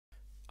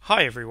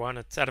Hi everyone,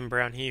 it's Adam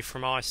Brown here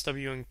from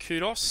ISW and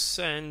Kudos,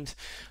 and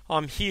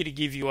I'm here to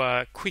give you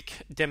a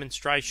quick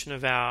demonstration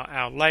of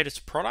our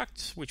latest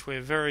product, which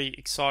we're very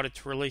excited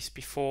to release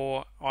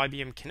before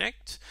IBM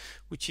Connect,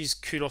 which is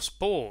Kudos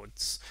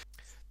Boards.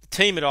 The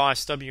team at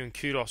ISW and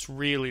Kudos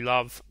really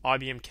love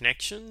IBM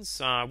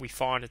Connections. We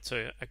find it's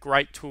a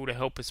great tool to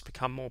help us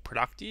become more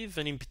productive,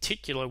 and in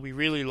particular, we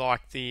really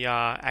like the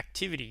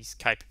activities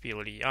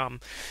capability.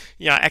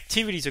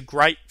 Activities are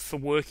great for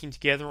working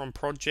together on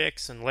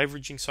projects and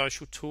leveraging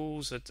social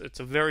tools. It's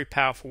a very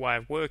powerful way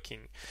of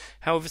working.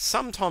 However,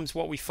 sometimes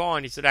what we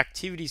find is that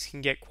activities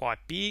can get quite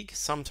big.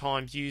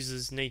 Sometimes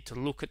users need to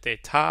look at their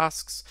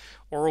tasks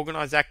or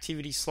organize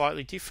activities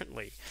slightly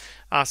differently.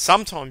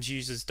 Sometimes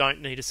users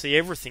don't need to see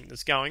everything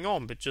that's going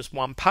on, but just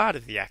one part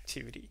of the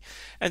activity.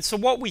 And so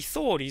what we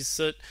thought is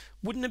that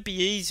wouldn't it be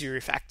easier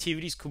if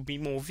activities could be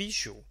more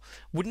visual?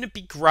 Wouldn't it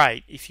be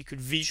great if you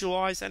could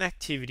visualize an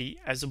activity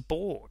as a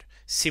board,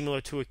 similar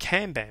to a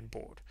Kanban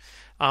board?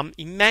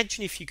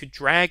 Imagine if you could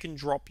drag and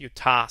drop your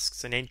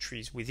tasks and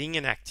entries within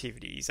an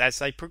activities as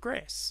they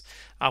progress.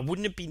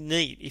 Wouldn't it be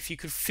neat if you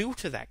could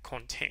filter that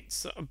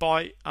content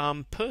by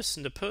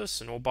person to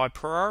person, or by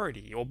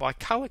priority, or by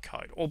color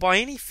code, or by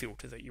any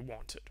filter that you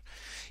wanted?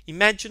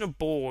 Imagine a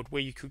board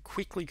where you could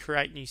quickly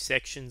create new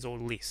sections or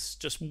lists,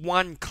 just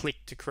one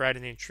click to create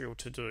an entry or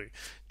to do,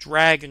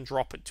 drag and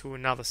drop it to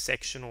another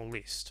section or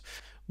list.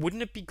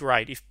 Wouldn't it be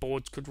great if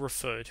boards could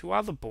refer to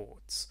other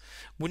boards?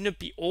 Wouldn't it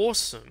be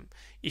awesome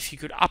if you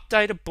could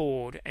update a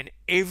board and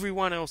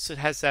everyone else that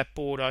has that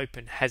board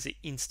open has it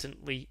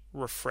instantly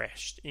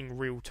refreshed in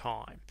real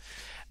time?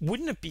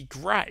 Wouldn't it be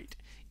great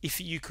if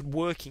you could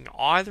work in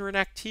either an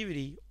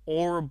activity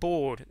or a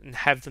board and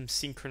have them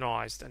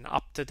synchronized and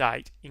up to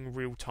date in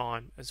real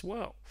time as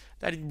well?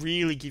 That'd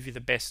really give you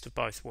the best of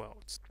both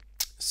worlds.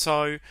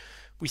 So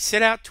we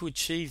set out to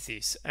achieve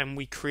this, and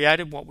we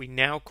created what we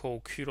now call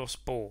Kudos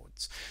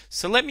Boards.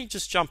 So let me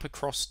just jump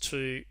across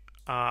to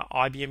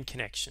IBM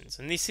Connections,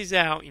 and this is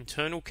our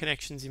internal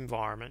connections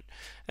environment.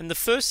 And the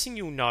first thing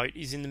you'll note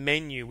is in the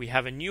menu we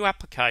have a new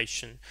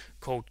application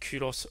called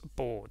Kudos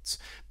Boards.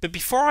 But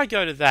before I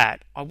go to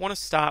that, I want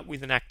to start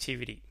with an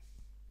activity.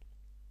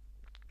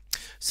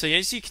 So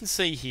as you can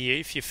see here,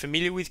 if you're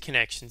familiar with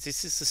Connections,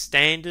 this is the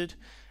standard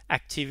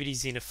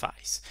activities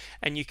interface,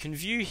 and you can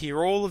view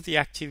here all of the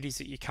activities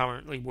that you're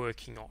currently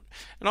working on.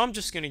 And I'm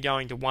just going to go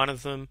into one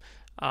of them.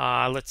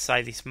 Let's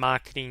say this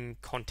marketing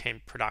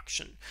content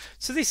production.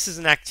 So this is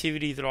an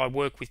activity that I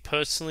work with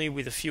personally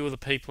with a few of the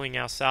people in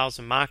our sales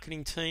and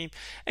marketing team,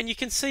 and you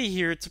can see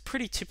here it's a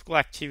pretty typical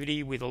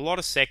activity with a lot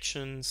of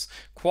sections,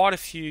 quite a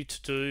few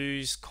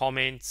to-dos,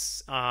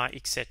 comments,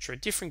 etc.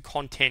 Different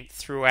content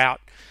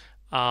throughout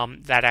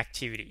that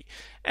activity.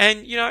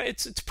 And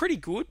it's pretty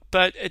good,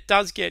 but it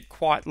does get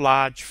quite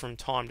large from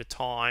time to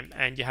time,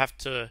 and you have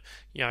to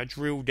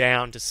drill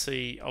down to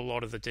see a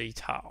lot of the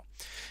detail.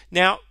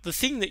 Now, the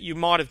thing that you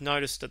might have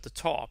noticed at the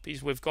top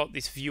is we've got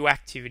this view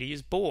activity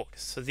as board.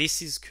 So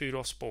this is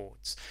Kudos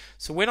Boards.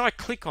 So when I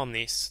click on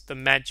this, the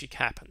magic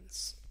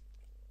happens.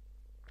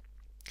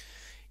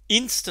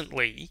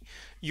 Instantly,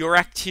 your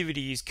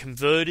activity is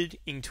converted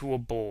into a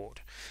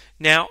board.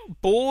 Now,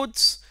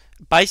 boards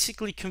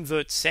basically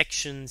convert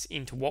sections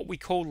into what we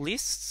call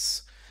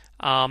lists,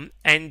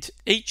 and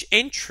each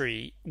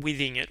entry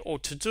within it or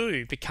to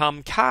do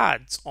become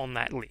cards on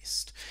that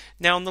list.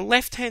 Now on the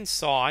left hand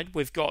side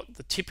we've got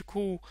the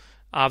typical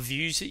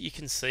views that you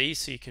can see.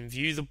 So you can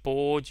view the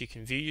board, you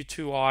can view your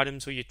 2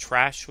 items or your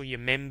trash or your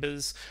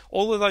members,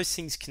 all of those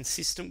things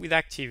consistent with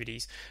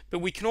activities. But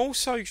we can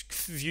also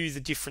view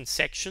the different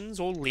sections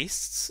or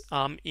lists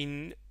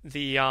in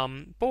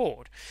the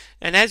board.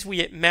 And as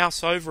we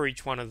mouse over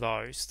each one of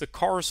those, the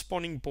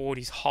corresponding board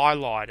is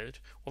highlighted,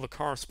 or the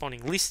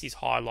corresponding list is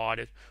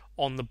highlighted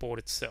on the board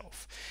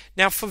itself.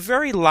 Now for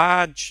very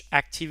large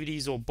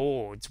activities or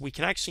boards, we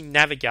can actually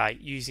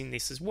navigate using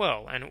this as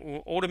well, and it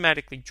will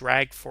automatically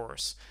drag for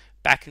us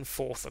back and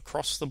forth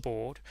across the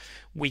board.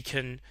 We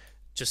can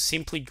just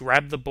simply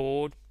grab the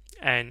board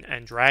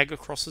and drag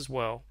across as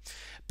well.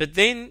 But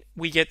then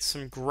we get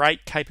some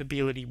great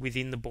capability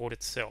within the board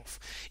itself.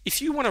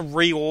 If you want to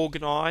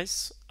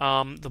reorganize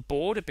the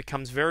board, it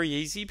becomes very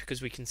easy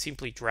because we can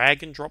simply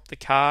drag and drop the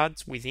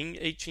cards within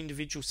each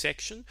individual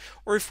section.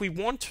 Or if we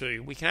want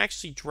to, we can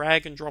actually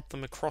drag and drop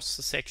them across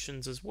the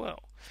sections as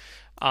well.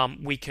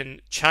 We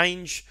can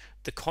change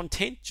the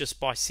content just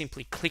by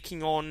simply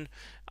clicking on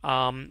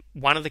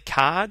one of the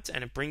cards,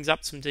 and it brings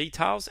up some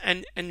details,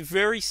 and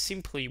very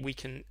simply we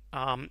can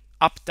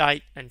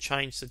update and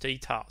change the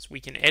details. We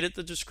can edit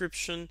the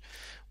description,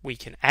 we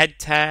can add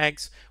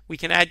tags, we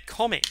can add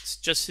comments,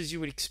 just as you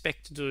would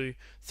expect to do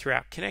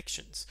throughout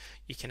Connections.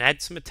 You can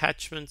add some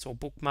attachments or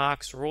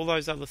bookmarks or all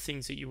those other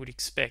things that you would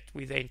expect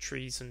with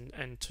entries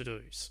and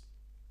to-dos.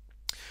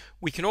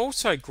 We can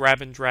also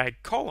grab and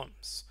drag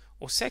columns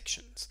or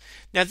sections.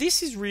 Now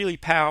this is really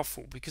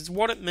powerful because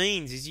what it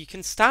means is you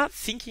can start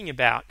thinking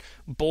about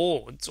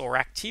boards or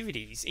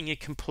activities in a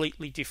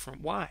completely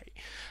different way.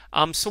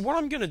 So what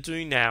I'm going to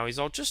do now is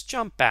I'll just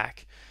jump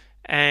back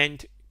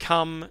and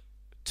come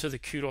to the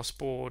Kudos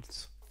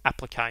Boards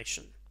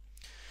application.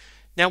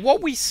 Now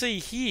what we see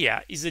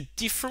here is a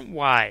different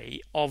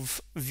way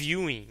of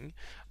viewing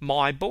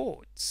my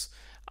boards.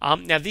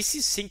 Now this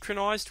is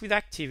synchronized with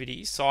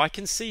activities, so I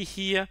can see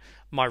here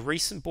my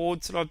recent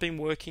boards that I've been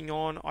working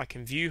on. I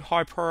can view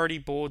high priority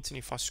boards, and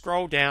if I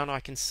scroll down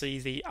I can see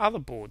the other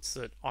boards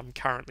that I'm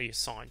currently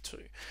assigned to.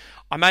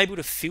 I'm able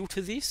to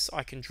filter this.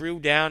 I can drill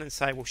down and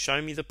say, well,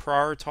 show me the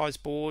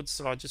prioritized boards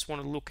that I just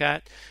want to look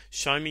at,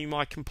 show me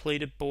my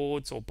completed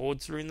boards or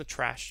boards that are in the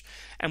trash.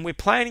 And we're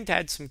planning to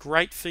add some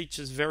great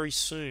features very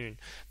soon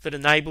that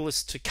enable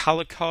us to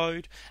color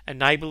code,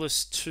 enable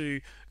us to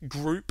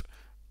group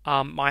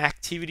my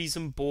activities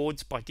and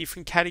boards by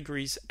different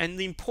categories, and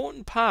the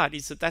important part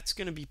is that that's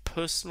going to be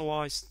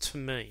personalized to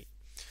me.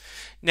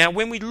 Now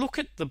when we look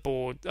at the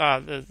board,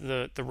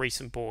 the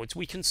recent boards,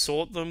 we can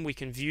sort them, we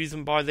can view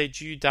them by their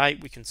due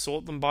date, we can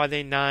sort them by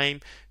their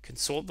name, we can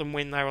sort them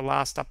when they were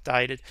last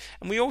updated,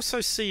 and we also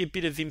see a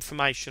bit of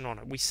information on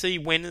it. We see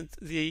when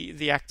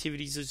the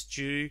activities is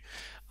due,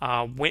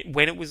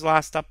 when it was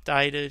last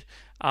updated,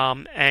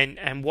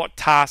 and what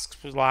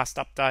tasks was last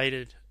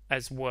updated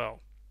as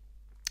well.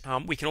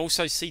 We can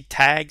also see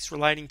tags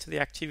relating to the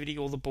activity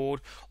or the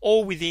board,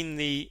 all within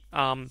the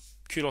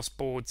Kudos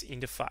Boards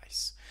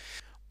interface.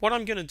 What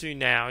I'm going to do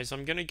now is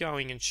I'm going to go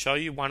in and show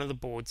you one of the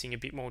boards in a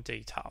bit more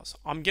details.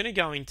 I'm going to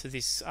go into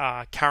this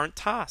current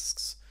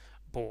tasks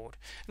board,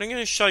 and I'm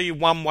going to show you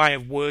one way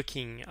of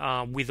working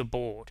with a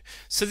board.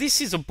 So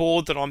this is a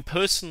board that I'm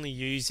personally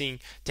using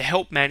to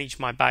help manage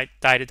my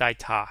day-to-day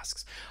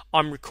tasks.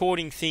 I'm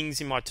recording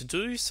things in my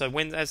to-do, so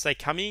as they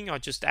come in I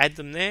just add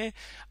them there.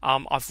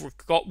 I've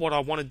got what I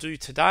want to do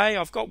today,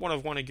 I've got what I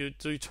want to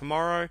do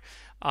tomorrow,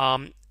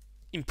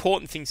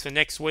 important things for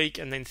next week,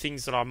 and then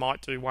things that I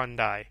might do one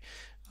day.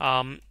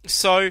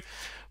 So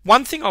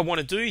one thing I want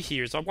to do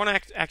here is I want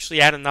to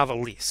actually add another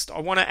list. I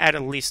want to add a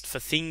list for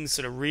things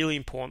that are really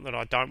important that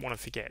I don't want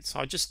to forget.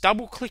 So I just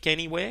double click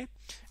anywhere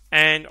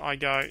and I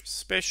go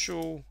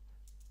special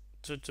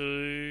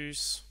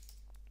to-dos,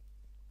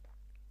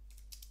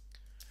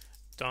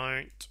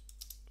 don't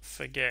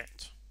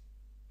forget.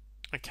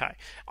 Okay,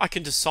 I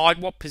can decide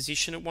what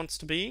position it wants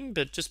to be in,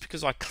 but just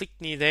because I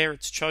clicked near there,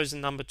 it's chosen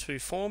number 2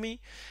 for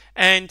me,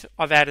 and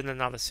I've added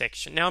another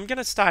section. Now I'm going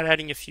to start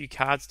adding a few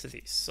cards to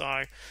this.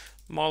 So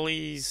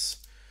Molly's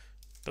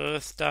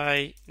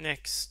birthday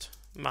next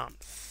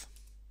month,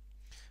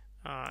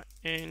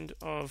 end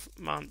of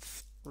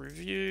month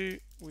review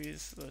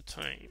with the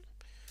team,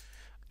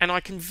 and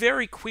I can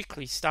very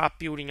quickly start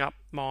building up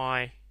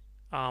my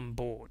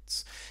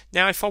boards.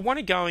 Now if I want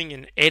to go in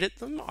and edit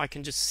them, I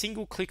can just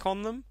single click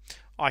on them.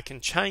 I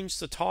can change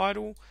the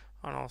title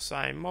and I'll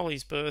say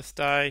Molly's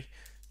birthday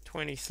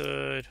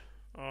 23rd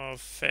of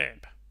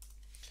Feb,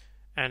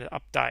 and it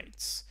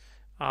updates.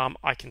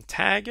 I can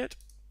tag it.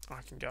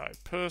 I can go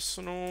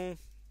personal,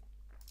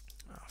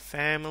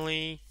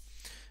 family,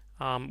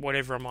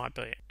 whatever it might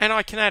be, and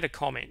I can add a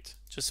comment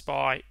just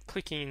by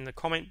clicking in the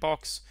comment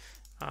box,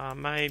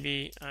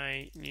 maybe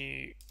a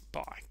new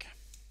bike.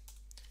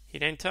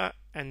 Hit enter,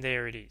 and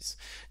there it is.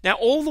 Now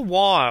all the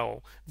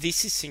while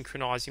this is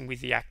synchronizing with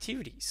the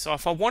activities. So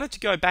if I wanted to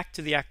go back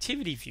to the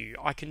activity view,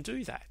 I can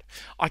do that.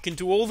 I can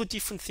do all the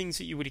different things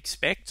that you would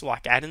expect,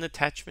 like add an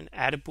attachment,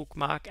 add a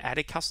bookmark, add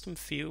a custom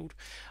field.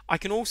 I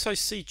can also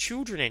see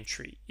children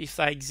entry if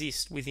they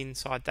exist within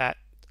inside that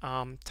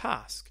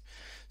task.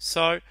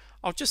 So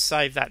I'll just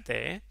save that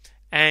there,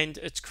 and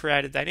it's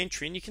created that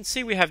entry, and you can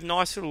see we have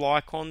nice little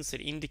icons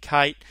that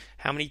indicate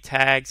how many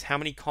tags, how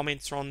many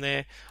comments are on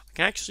there. I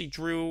can actually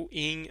drill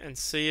in and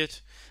see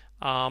it.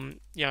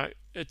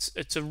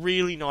 It's a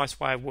really nice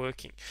way of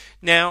working.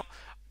 Now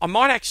I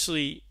might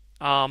actually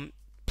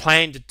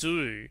plan to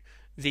do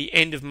the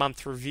end of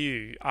month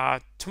review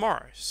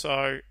tomorrow,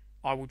 so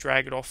I will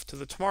drag it off to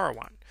the tomorrow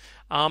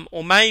one,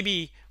 or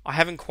maybe I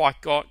haven't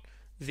quite got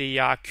the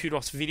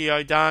Kudos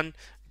video done,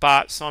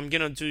 but so I'm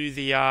going to do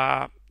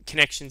the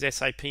Connections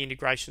SAP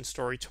integration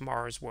story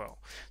tomorrow as well.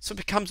 So it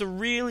becomes a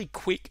really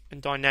quick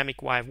and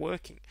dynamic way of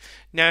working.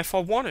 Now if I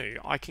want to,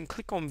 I can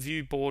click on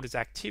view board as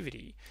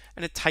activity,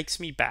 and it takes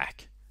me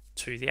back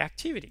to the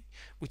activity,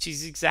 which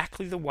is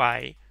exactly the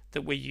way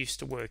that we're used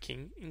to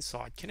working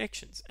inside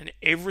Connections, and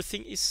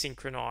everything is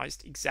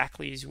synchronized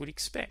exactly as you would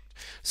expect.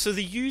 So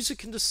the user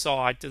can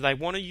decide, do they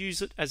want to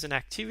use it as an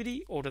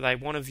activity or do they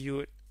want to view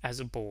it as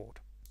a board.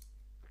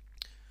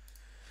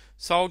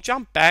 So I'll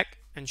jump back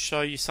and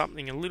show you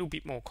something a little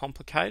bit more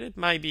complicated,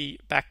 maybe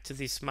back to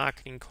this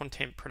marketing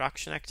content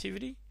production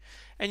activity.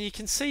 And you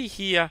can see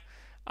here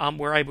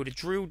we're able to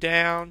drill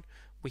down,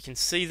 we can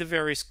see the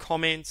various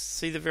comments,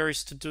 see the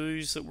various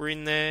to-dos that were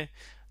in there.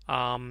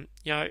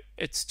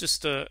 It's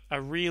just a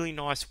really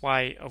nice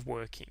way of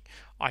working.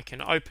 I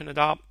can open it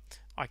up,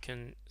 I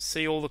can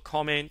see all the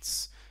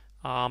comments,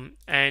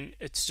 and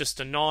it's just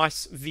a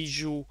nice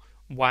visual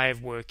way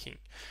of working.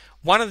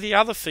 One of the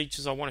other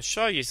features I want to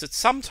show you is that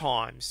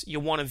sometimes you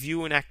want to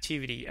view an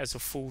activity as a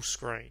full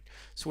screen.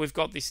 So we've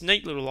got this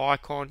neat little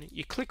icon,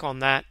 you click on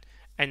that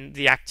and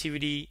the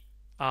activity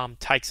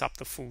takes up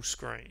the full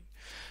screen.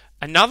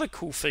 Another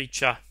cool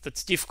feature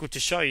that's difficult to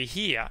show you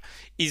here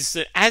is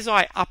that as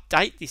I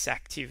update this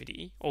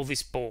activity or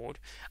this board,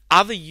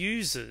 other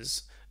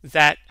users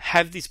that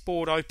have this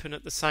board open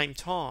at the same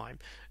time,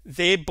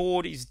 their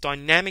board is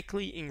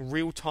dynamically in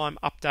real time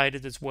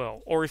updated as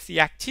well. Or if the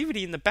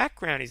activity in the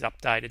background is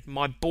updated,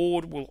 my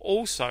board will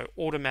also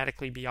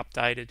automatically be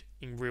updated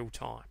in real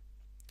time.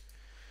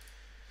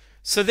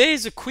 So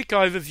there's a quick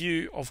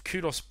overview of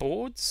Kudos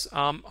Boards.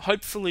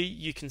 Hopefully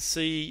you can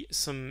see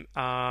some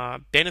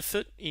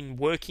benefit in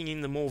working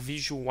in the more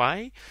visual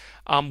way.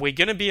 We're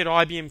going to be at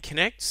IBM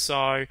Connect,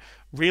 so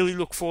really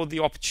look forward to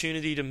the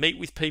opportunity to meet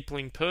with people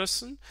in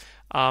person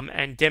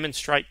and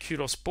demonstrate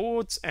Kudos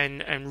Boards,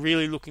 and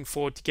really looking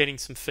forward to getting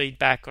some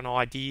feedback on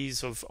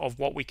ideas of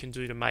what we can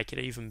do to make it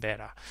even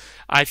better.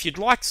 If you'd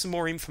like some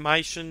more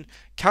information,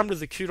 come to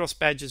the Kudos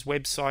Badges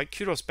website,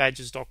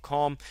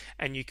 kudosbadges.com,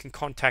 and you can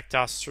contact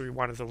us through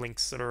one of the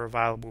links that are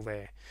available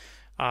there.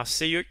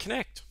 See you at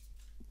Connect.